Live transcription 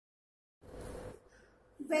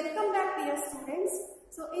Welcome back, dear students.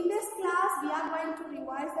 So in this class we are going to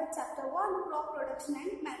revise the chapter 1, crop production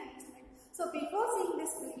and management. So before seeing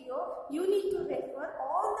this video, you need to refer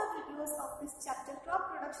all the videos of this chapter,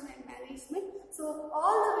 crop production and management. So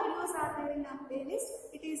all the videos are there in our playlist.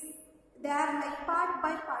 They are like part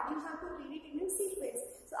by part. You have to read it in a sequence.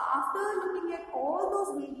 So after looking at all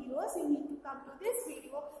those videos, you need to come to this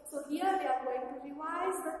video. So here we are going to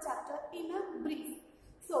revise the chapter in a brief.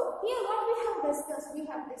 So here what we have discussed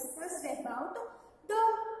about the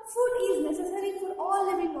food is necessary for all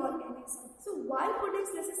living organisms. So why food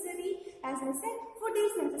is necessary? As I said, food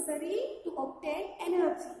is necessary to obtain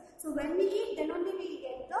energy. So when we eat, then only we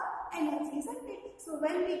get the energy, isn't it? So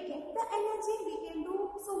when we get the energy, we can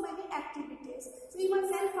do so many activities. So even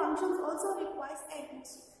cell functions also requires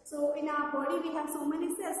energy. So in our body we have so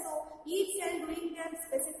many cells. So each cell doing their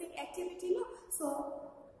specific activity. So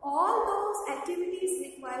all those activities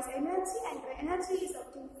requires energy, and the energy is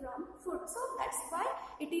obtained from food. So that's why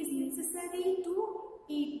it is necessary to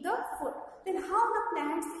eat the food. Then how the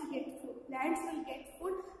plants will get food? Plants will get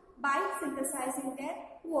food by synthesizing their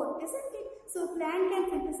own, isn't it? So plant can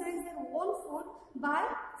synthesize their own food by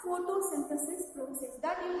photosynthesis process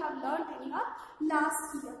that you have learned in your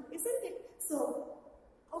last year, isn't it? So,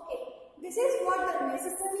 okay, this is what the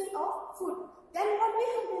necessity of food. Then what we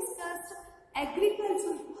have discussed,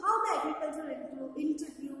 agriculture, how the agriculture is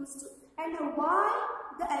introduced and why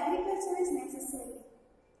the agriculture is necessary.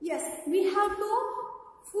 Yes, we have to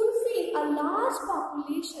fulfill a large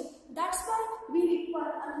population. That's why we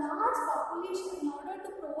require a large population. In order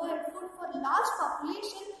to provide food for large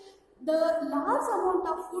population, the large amount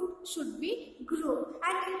of food should be grown.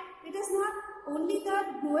 And it is not only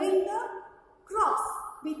that growing the crops.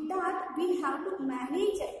 With that, we have to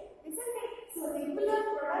manage it, isn't it? So regular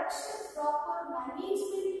production, proper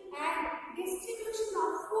management and distribution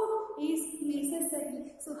of food is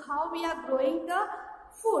necessary. So how we are growing the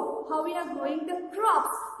food, how we are growing the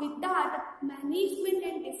crops, with that management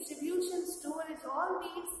and distribution, storage, all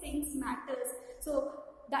these things matters. So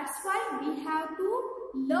that's why we have to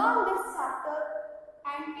learn this chapter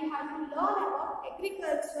and we have to learn about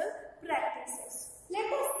agricultural practices.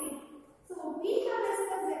 Let us see. So we have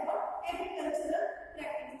discussed about agricultural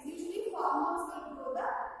practices. Usually farmers will grow the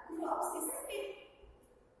crops, isn't it?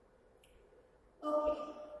 Okay.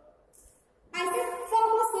 I said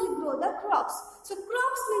farmers will grow the crops. So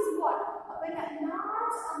crops means what? When a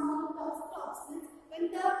large amount of crops means when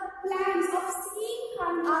the plants of same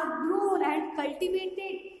kind are grown and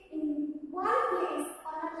cultivated in one place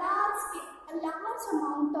on a large scale. A large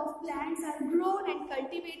amount of plants are grown and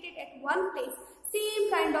cultivated at one place.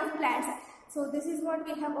 Same kind of plants. So this is what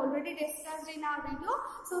we have already discussed in our video.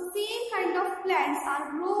 So same kind of plants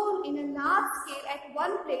are grown in a large scale at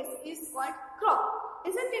one place is called crop,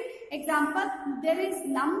 isn't it? Example, there is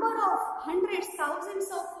number of hundreds,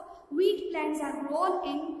 thousands of wheat plants are grown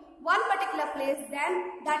in one particular place,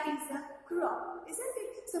 then that is a crop, isn't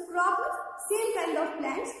it? So crop is same kind of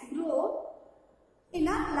plants grown in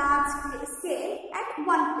a large scale at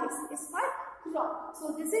one place is called crop.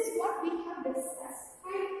 So this is what we have discussed.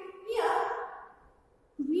 And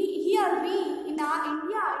we in our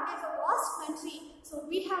India, it is a vast country, so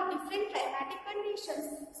we have different climatic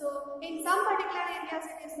conditions. So in some particular areas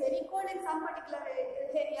it is very cold, in some particular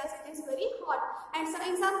areas it is very hot, and so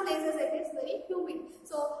in some places it is very humid.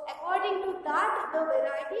 So according to that, the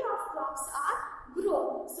variety of crops are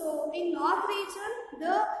grown. So in north region,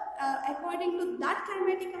 according to that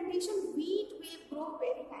climatic condition, wheat will grow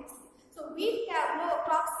very nicely. So wheat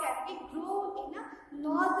crops can be grown in a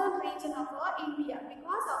northern region of our India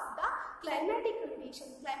because of the climatic condition.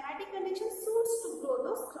 Climatic condition suits to grow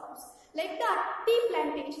those crops. Like the tea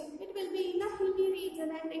plantation, it will be in a hilly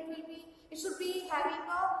region and it should be having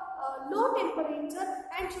a low temperature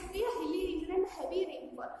and should be a hilly region and heavy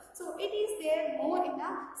rainfall. So it is there more in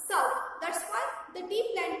the south. That's why the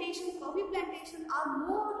tea plantation, coffee plantation are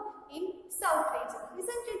more in south region,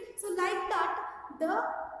 isn't it? So like that, the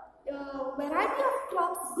variety of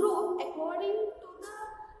crops grow according to the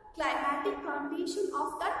climatic condition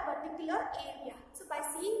of that particular area. So by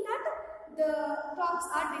seeing that, the crops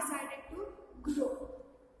are decided to grow.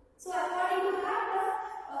 So according to that,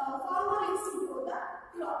 the farmer used to grow the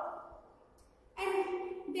crop.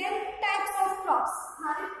 And then types of crops,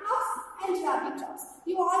 kharif crops and rabi crops.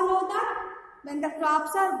 You all know that when the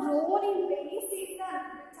crops are grown in rainy season,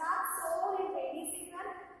 which are sown in rainy season,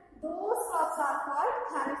 those crops are called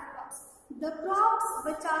kharif crops. The crops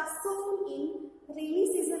which are sown in rainy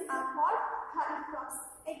season are called kharif crops.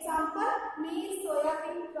 Example, maize,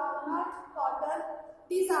 soybean, groundnut, cotton.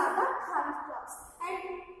 These are the kharif crops.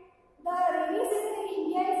 And the rainy season in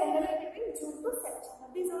India is generally between June to September.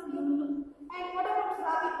 is all you know. And what about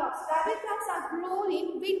rabi crops? Rabi crops are grown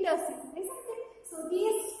in winter season, isn't it? So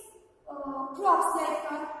these crops like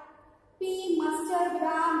pea, mustard,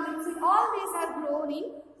 gram, linseed, all these are grown in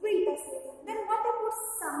winter season. Then what about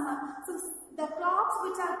summer? So the crops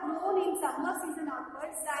which are grown in summer season are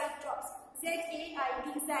called zide crops.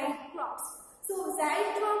 Z-A-I-D, zide crops. So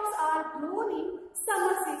zide crops are grown in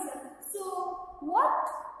summer season. So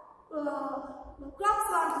what crops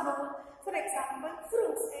are grown? For example,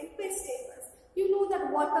 fruits and vegetables. You know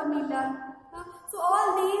that watermelon. So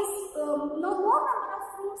all these, more number of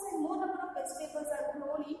fruits and more number of vegetables are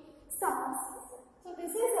grown in summer season. So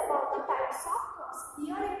this is about the types of crops.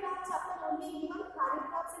 Here in our chapter only given kharif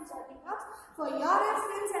crops and rabi crops. For your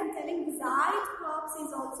reference, I am telling zide crops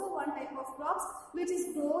is also one type of crops which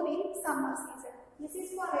is grown in summer season. This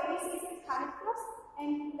is for rainy season kharif crops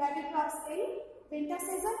and rabi crops in winter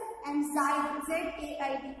season, and zide,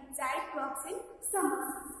 Z-A-I-D, zide crops in summer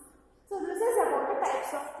season. So this is about the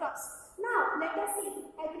types of crops. Now let us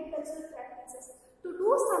see agricultural practices. To do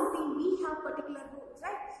something we have particular rules,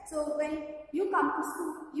 right? So when you come to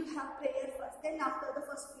school, you have prayer first, then after the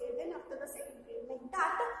first prayer, then after the second prayer. Like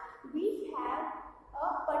that, we have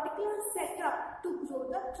a particular setup to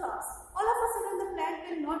grow the crops. All of a sudden the plant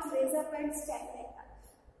will not raise up and stand like that.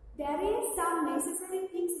 There is some necessary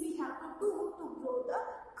things we have to do to grow the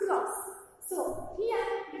crops. So here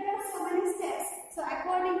there are so many steps. So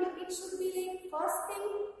according to it should be like first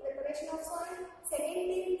thing preparation of soil, second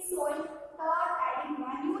thing soil, third adding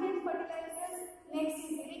manure and fertilizers, next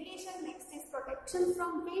is irrigation, next is protection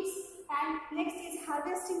from weeds, and next is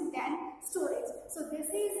harvesting, then storage. So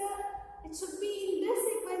this is it should be in this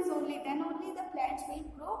sequence only, then only the plants will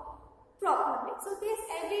grow properly. So this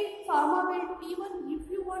every farmer will, even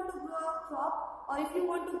if you want to grow a crop or if you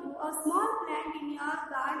want to grow a small plant in your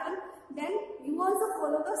garden, then you also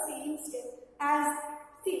follow the same step. As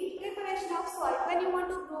see, preparation of soil. When you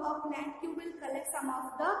want to grow a plant, you will collect some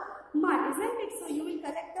of the mud, isn't it? So you will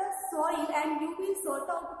collect the soil and you will sort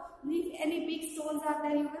out if any big stones are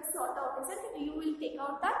there, you will sort out, isn't it? You will take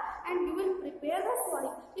out that and you will prepare the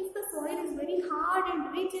soil. If the soil is very hard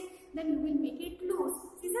and rigid, then you will make it loose,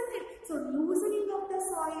 isn't it? So loosening of the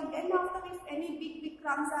soil, then after if any big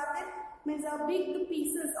crumbs are there, means big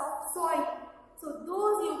pieces of soil. So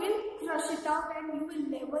those you will crush it out and you will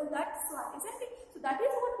level that soil, isn't it? So that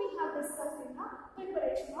is what we have discussed in the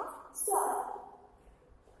preparation of soil.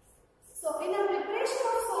 So in the preparation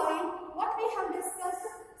of soil, what we have discussed,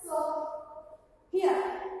 so here,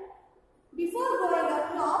 before growing a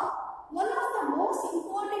crop, one of the most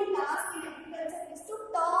important tasks in agriculture is to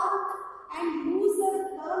turn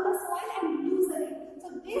the soil and loosen it. So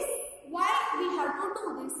this, why we have to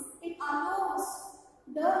do this? It allows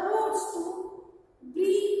the roots to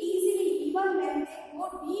breathe easily even when they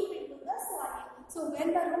go deep into the soil. So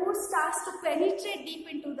when the root starts to penetrate deep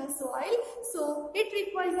into the soil, so it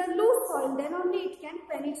requires a loose soil, then only it can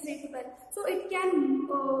penetrate well. So it can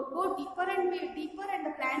go deeper and deeper and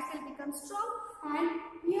the plants will become strong. And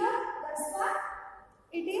here that's why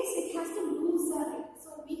it has to loosen it.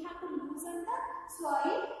 So we have to loosen the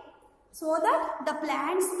soil so that the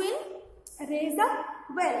plants will raise up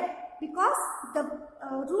well, because the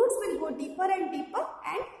roots will go deeper and deeper,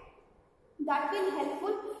 and that will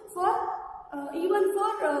helpful for even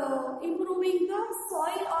for improving the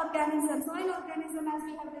soil organism. Soil organism, as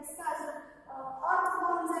we have discussed,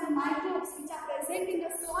 earthworms and microbes which are present in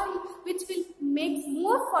the soil, which will make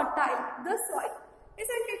more fertile the soil,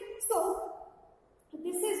 isn't it? So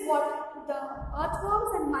this is what the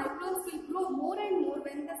earthworms and microbes will grow more and more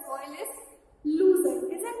when the soil is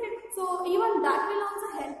loosened, isn't it? So even that will also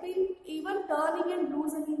help in even turning and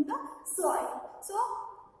loosening the soil. So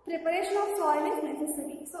preparation of soil is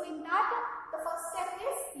necessary. So in that, the first step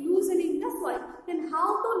is loosening the soil. Then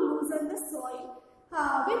how to loosen the soil?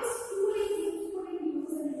 Which tool is useful in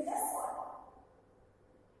loosening the soil?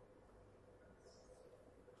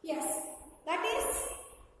 Yes, that is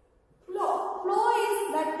flow. Flow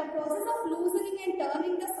is that the process of loosening and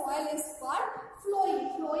turning the soil is called flowing.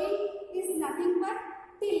 Flowing is nothing but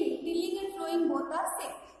tilling. Tilling and flowing both are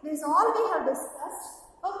same. This is all we have discussed.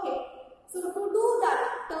 Okay. So to do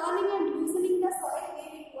that, turning and loosening the soil,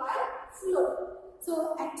 we require flow.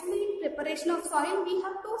 So actually in preparation of soil, we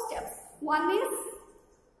have two steps. One is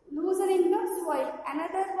loosening the soil.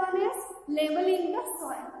 Another one is leveling the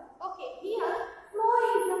soil. Okay, here flow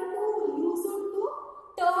is a tool used to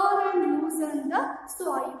turn and loosen the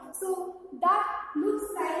soil. So that looks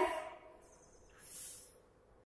like